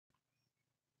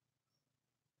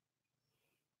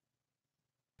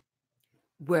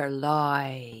We're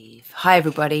live. Hi,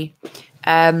 everybody.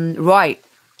 Right,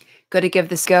 got to give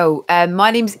this a go.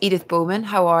 My name's Edith Bowman.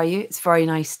 How are you? It's very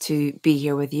nice to be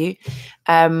here with you.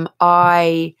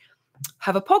 I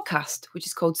have a podcast which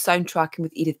is called Soundtracking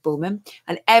with Edith Bowman,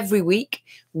 and every week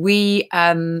we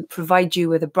provide you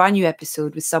with a brand new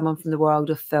episode with someone from the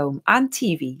world of film and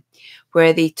TV,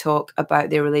 where they talk about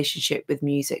their relationship with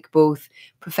music, both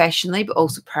professionally but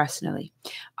also personally.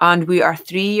 And we are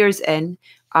 3 years in,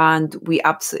 and we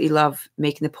absolutely love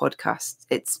making the podcast.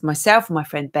 It's myself and my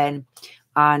friend Ben.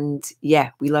 And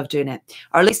yeah, we love doing it.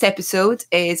 Our latest episode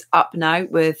is up now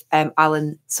with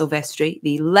Alan Silvestri,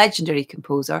 the legendary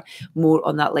composer. More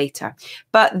on that later.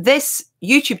 But this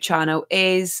YouTube channel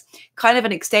is kind of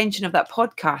an extension of that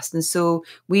podcast. And so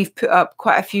we've put up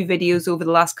quite a few videos over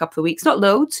the last couple of weeks, not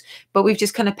loads, but we've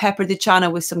just kind of peppered the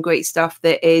channel with some great stuff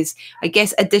that is, I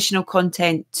guess, additional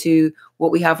content to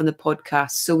what we have on the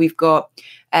podcast. So we've got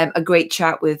a great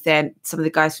chat with some of the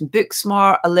guys from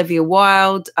Booksmart, Olivia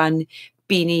Wilde and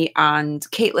Beanie and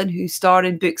Caitlin, who starred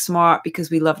in Booksmart because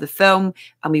we love the film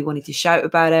and we wanted to shout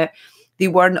about it. They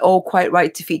weren't all quite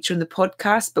right to feature in the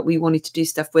podcast, but we wanted to do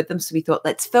stuff with them. So we thought,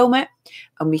 let's film it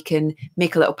and we can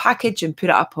make a little package and put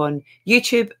it up on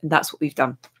YouTube. And that's what we've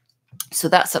done. So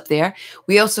that's up there.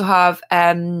 We also have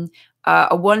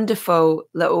a wonderful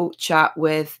little chat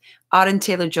with Aaron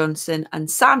Taylor-Johnson and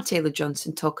Sam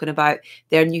Taylor-Johnson talking about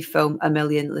their new film, A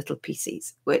Million Little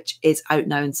Pieces, which is out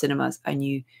now in cinemas, and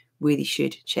you really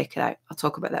should check it out. I'll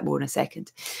talk about that more in a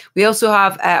second. We also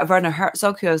have Werner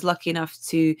Herzog, who I was lucky enough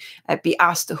to be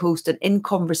asked to host an In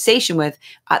Conversation with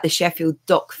at the Sheffield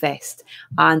Doc Fest.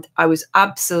 And I was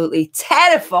absolutely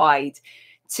terrified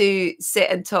to sit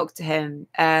and talk to him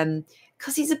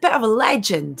because he's a bit of a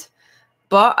legend.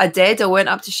 But I did. I went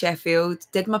up to Sheffield,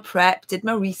 did my prep, did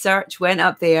my research, went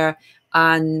up there,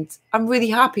 and I'm really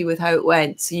happy with how it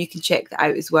went. So you can check that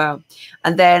out as well.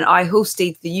 And then I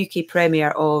hosted the UK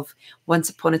premiere of Once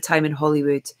Upon a Time in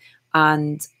Hollywood.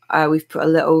 And we've put a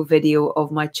little video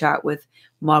of my chat with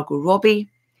Margot Robbie,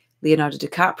 Leonardo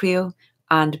DiCaprio,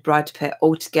 and Brad Pitt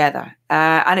all together.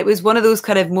 And it was one of those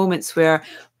kind of moments where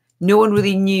no one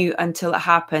really knew until it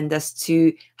happened as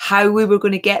to how we were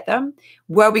going to get them.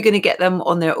 Were we going to get them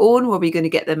on their own? Were we going to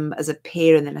get them as a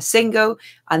pair and then a single?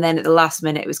 And then at the last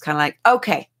minute, it was kind of like,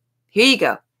 okay, here you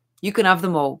go. You can have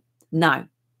them all now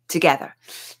together.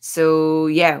 So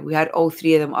yeah, we had all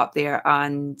three of them up there,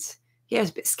 and yeah, it was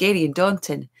a bit scary and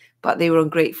daunting, but they were on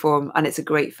great form, and it's a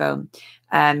great film.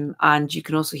 And you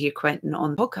can also hear Quentin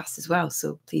on the podcast as well.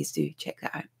 So please do check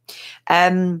that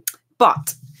out.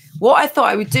 But what I thought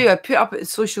I would do, I put up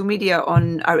social media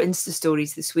on our Insta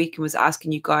stories this week and was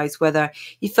asking you guys whether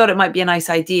you thought it might be a nice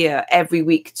idea every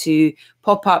week to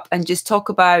pop up and just talk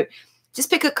about, just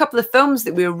pick a couple of films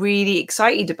that we're really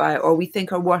excited about or we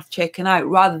think are worth checking out,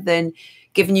 rather than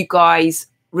giving you guys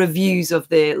reviews of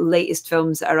the latest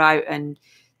films that are out and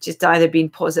just either being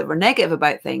positive or negative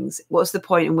about things. What's the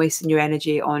point in wasting your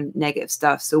energy on negative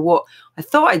stuff? So what I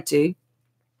thought I'd do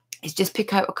is just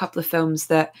pick out a couple of films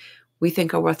that we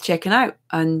think are worth checking out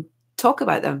and talk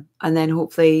about them. And then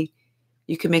hopefully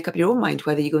you can make up your own mind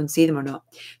whether you go and see them or not.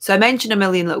 So I mentioned A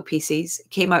Million Little Pieces.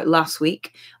 It came out last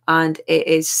week, and it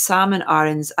is Sam and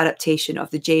Aaron's adaptation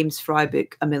of the James Fry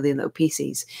book, A Million Little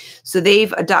Pieces. So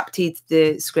they've adapted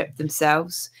the script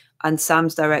themselves, and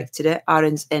Sam's directed it,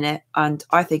 Aaron's in it, and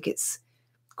I think it's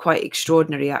quite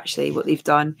extraordinary, actually, what they've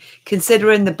done,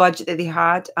 considering the budget that they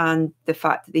had and the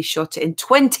fact that they shot it in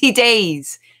 20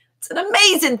 days. It's an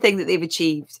amazing thing that they've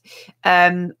achieved.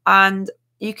 And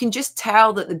you can just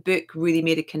tell that the book really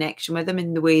made a connection with them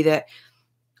in the way that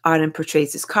Aaron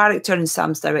portrays his character and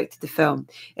Sam's directed the film.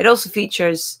 It also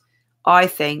features, I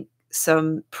think,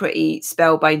 some pretty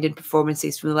spellbinding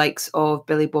performances from the likes of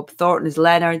Billy Bob Thornton as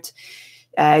Leonard,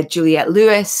 Juliette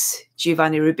Lewis,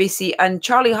 Giovanni Ribisi, and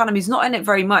Charlie Hunnam, who's not in it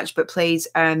very much, but plays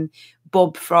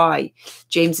Bob Fry,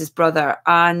 James's brother,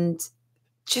 and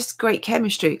just great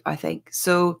chemistry, I think.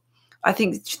 So I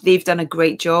think they've done a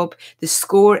great job. The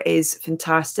score is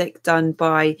fantastic, done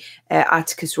by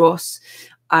Atticus Ross,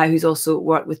 who's also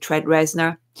worked with Trent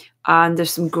Reznor. And there's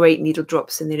some great needle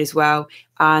drops in there as well.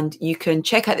 And you can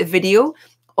check out the video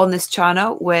on this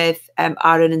channel with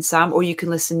Aaron and Sam, or you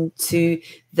can listen to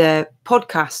the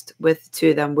podcast with the two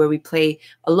of them, where we play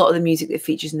a lot of the music that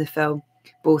features in the film,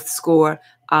 both score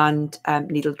and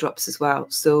needle drops as well.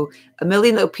 So A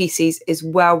Million Little Pieces is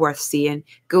well worth seeing.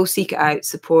 Go seek it out,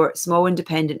 support small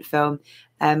independent film,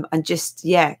 and just,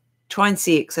 yeah, try and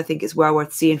see it, because I think it's well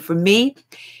worth seeing. For me,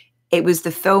 it was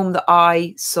the film that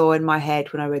I saw in my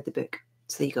head when I read the book.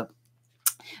 So there you go.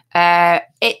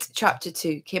 It Chapter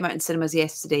 2 came out in cinemas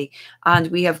yesterday, and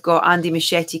we have got Andy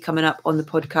Machete coming up on the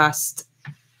podcast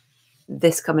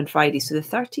this coming Friday, so the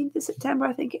 13th of September,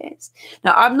 I think it is.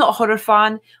 Now, I'm not a horror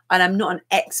fan, and I'm not an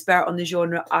expert on the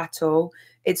genre at all.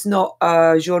 It's not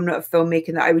a genre of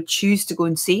filmmaking that I would choose to go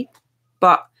and see,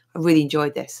 but I really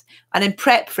enjoyed this. And in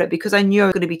prep for it, because I knew I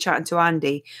was going to be chatting to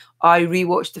Andy, I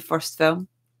rewatched the first film,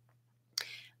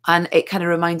 and it kind of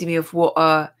reminded me of what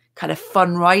a kind of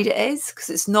fun ride it is, because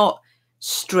it's not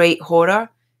straight horror.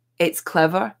 It's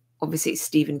clever. Obviously, it's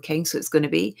Stephen King, so it's going to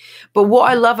be. But what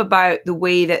I love about the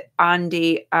way that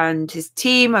Andy and his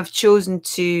team have chosen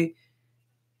to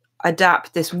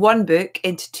adapt this one book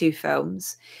into 2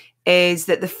 films is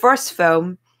that the first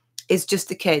film is just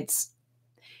the kids,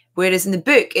 whereas in the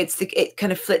book, it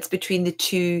kind of flits between the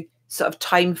 2 sort of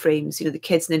time frames, the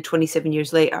kids and then 27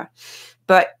 years later.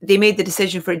 But they made the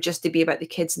decision for it just to be about the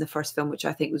kids in the first film, which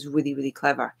I think was really, really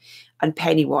clever. And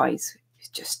Pennywise is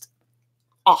just,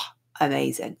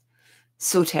 amazing.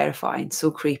 So terrifying,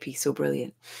 so creepy, so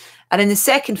brilliant. And in the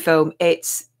second film,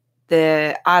 it's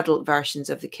the adult versions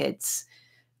of the kids.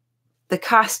 The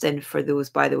casting for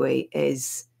those, by the way,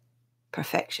 is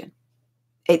perfection.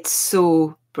 It's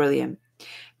so brilliant.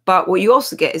 But what you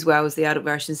also get as well as the adult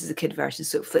versions is the kid version,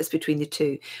 so it flits between the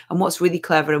 2. And what's really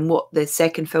clever and what the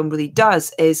second film really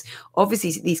does is,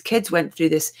 obviously, these kids went through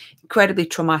this incredibly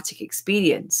traumatic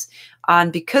experience.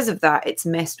 And because of that, it's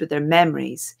messed with their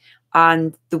memories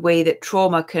and the way that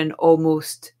trauma can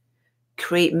almost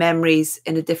create memories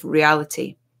in a different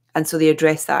reality. And so they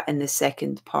address that in the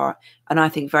second part, and I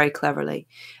think very cleverly.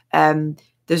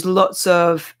 There's lots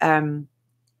of things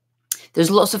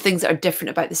that are different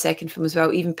about the second film as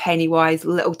well. Even Pennywise,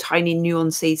 little tiny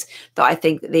nuances that I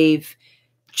think that they've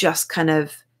just kind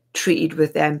of treated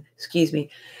with them, excuse me,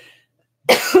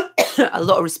 a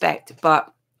lot of respect.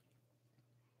 But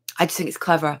I just think it's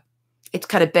clever. It's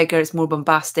kind of bigger. It's more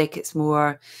bombastic. It's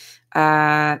more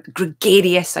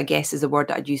gregarious, I guess, is the word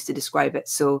that I'd use to describe it.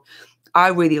 So I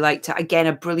really liked it. Again,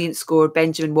 a brilliant score.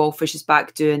 Benjamin Wallfish is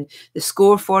back doing the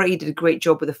score for it. He did a great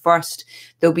job with the first.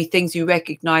 There'll be things you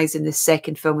recognise in the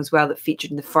second film as well that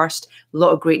featured in the first. A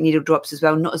lot of great needle drops as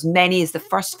well. Not as many as the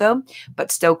first film,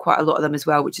 but still quite a lot of them as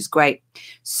well, which is great.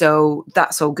 So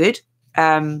that's all good.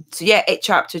 So yeah, It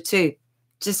Chapter 2.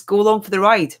 Just go along for the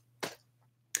ride.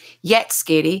 Yet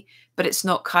scary, but it's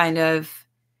not kind of...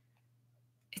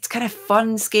 It's kind of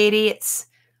fun scary. It's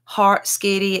heart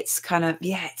scary. It's kind of,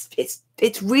 yeah,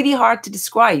 it's really hard to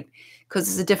describe because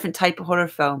it's a different type of horror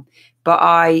film. But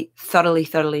I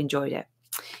thoroughly enjoyed it.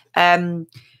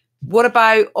 What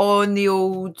about on the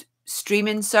old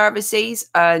streaming services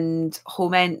and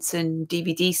home ents and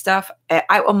DVD stuff?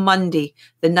 Out on Monday,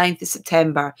 the 9th of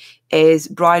September, is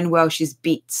Brian Welsh's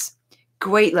Beats.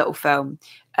 Great little film,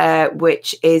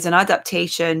 which is an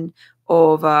adaptation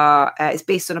of, it's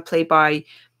based on a play by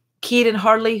Kieran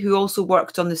Hurley, who also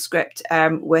worked on the script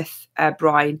with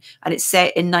Brian, and it's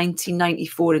set in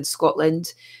 1994 in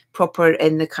Scotland, proper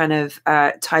in the kind of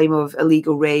time of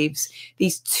illegal raves.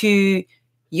 These 2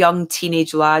 young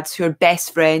teenage lads who are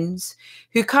best friends,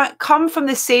 who can't come from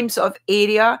the same sort of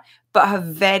area, but have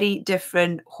very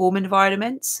different home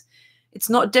environments. It's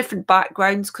not different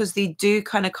backgrounds because they do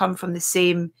kind of come from the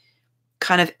same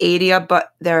kind of area,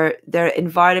 but their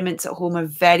environments at home are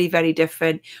very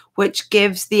different, which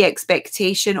gives the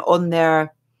expectation on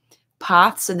their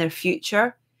paths and their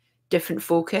future different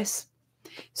focus.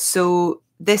 So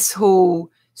this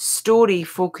whole story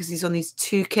focuses on these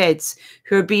 2 kids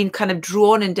who are being kind of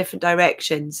drawn in different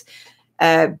directions,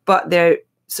 but they're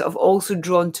sort of also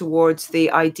drawn towards the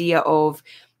idea of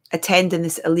attending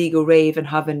this illegal rave and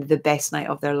having the best night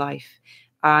of their life.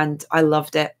 And I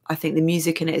loved it. I think the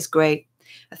music in it is great.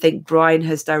 I think Brian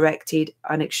has directed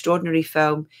an extraordinary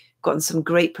film, gotten some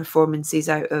great performances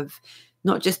out of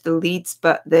not just the leads,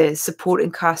 but the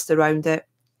supporting cast around it,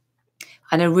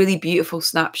 and a really beautiful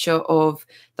snapshot of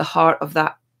the heart of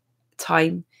that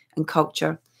time and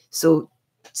culture. So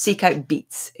seek out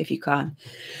Beats if you can.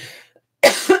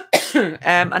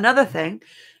 Another thing,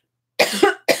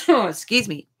 excuse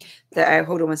me, that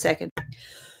hold on one second.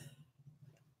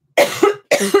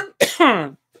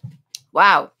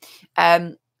 Wow.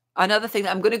 Another thing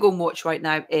that I'm going to go and watch right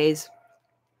now is,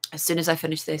 as soon as I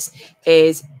finish this,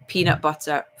 is Peanut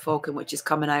Butter Falcon, which is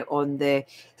coming out on the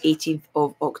 18th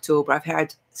of October. I've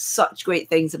heard such great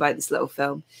things about this little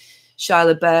film.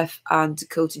 Shia LaBeouf and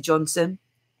Dakota Johnson.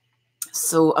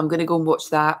 So I'm going to go and watch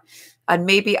that. And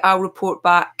maybe I'll report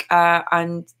back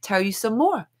and tell you some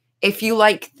more. If you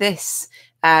like this,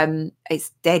 it's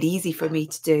dead easy for me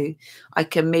to do. I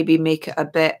can maybe make it a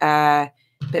bit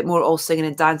bit more all singing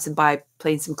and dancing by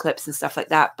playing some clips and stuff like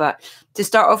that. But to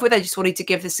start off with, I just wanted to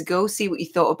give this a go, see what you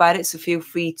thought about it. So feel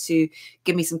free to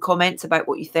give me some comments about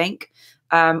what you think.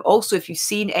 Also, if you've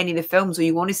seen any of the films or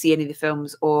you want to see any of the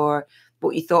films or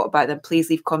what you thought about them, please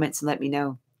leave comments and let me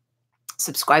know.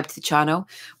 Subscribe to the channel.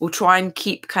 We'll try and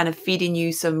keep kind of feeding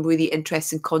you some really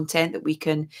interesting content that we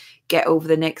can get over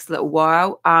the next little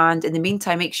while. And in the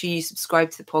meantime, make sure you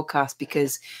subscribe to the podcast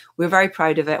because we're very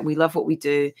proud of it and we love what we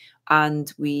do.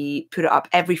 And we put it up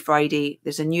every Friday.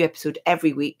 There's a new episode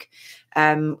every week.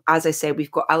 As I said, we've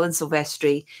got Alan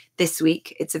Silvestri this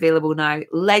week. It's available now.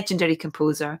 Legendary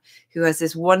composer who has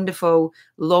this wonderful,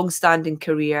 long-standing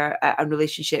career and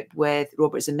relationship with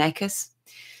Robert Zemeckis.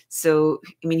 So,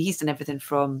 I mean, he's done everything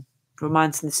from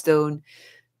Romance in the Stone,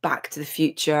 Back to the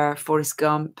Future, Forrest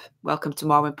Gump, Welcome to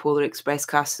Marwen, Polar Express,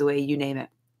 Castaway, you name it.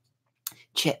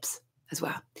 Chips as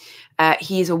well.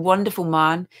 He is a wonderful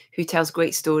man who tells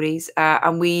great stories.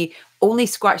 And we only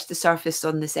scratched the surface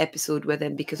on this episode with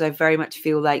him because I very much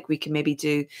feel like we can maybe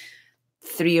do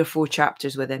 3 or 4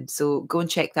 chapters with him. So go and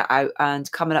check that out.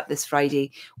 And coming up this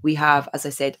Friday, we have, as I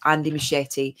said, Andy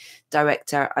Muschietti,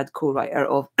 director and co-writer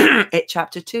of It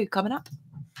Chapter 2 coming up.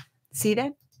 See you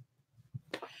then.